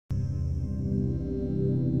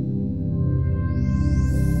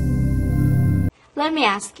Let me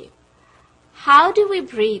ask you, how do we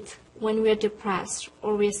breathe when we're depressed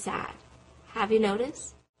or we're sad? Have you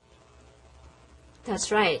noticed?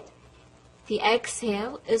 That's right. The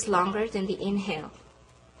exhale is longer than the inhale.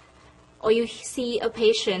 Or you see a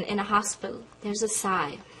patient in a hospital, there's a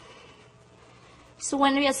sigh. So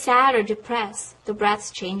when we are sad or depressed, the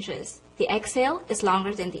breath changes. The exhale is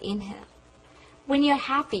longer than the inhale. When you're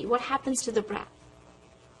happy, what happens to the breath?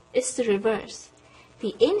 It's the reverse.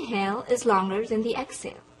 The inhale is longer than the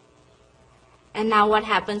exhale. And now what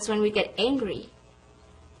happens when we get angry?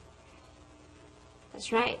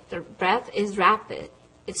 That's right, the breath is rapid,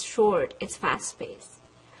 it's short, it's fast-paced.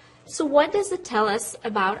 So what does it tell us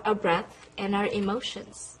about our breath and our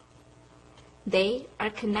emotions? They are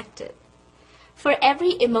connected. For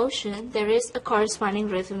every emotion, there is a corresponding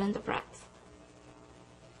rhythm in the breath.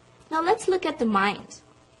 Now let's look at the mind.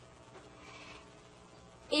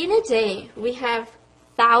 In a day, we have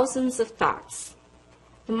thousands of thoughts.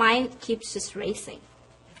 The mind keeps just racing.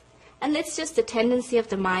 And it's just the tendency of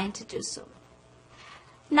the mind to do so.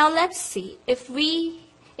 Now let's see, if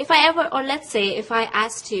I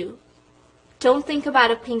asked you, don't think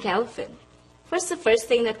about a pink elephant. What's the first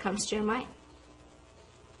thing that comes to your mind?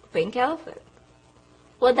 Pink elephant.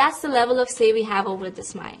 Well, that's the level of say we have over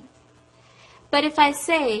this mind. But if I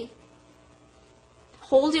say,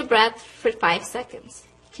 hold your breath for 5 seconds,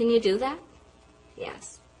 can you do that?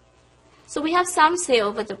 Yes. So we have some say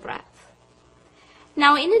over the breath.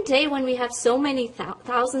 Now, in a day when we have so many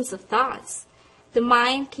thousands of thoughts, the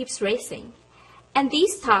mind keeps racing. And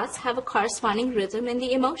these thoughts have a corresponding rhythm in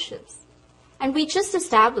the emotions. And we just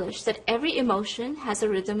established that every emotion has a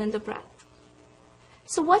rhythm in the breath.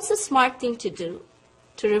 So what's the smart thing to do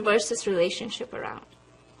to reverse this relationship around?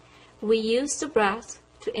 We use the breath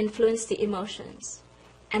to influence the emotions.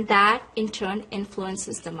 And that, in turn,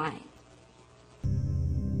 influences the mind.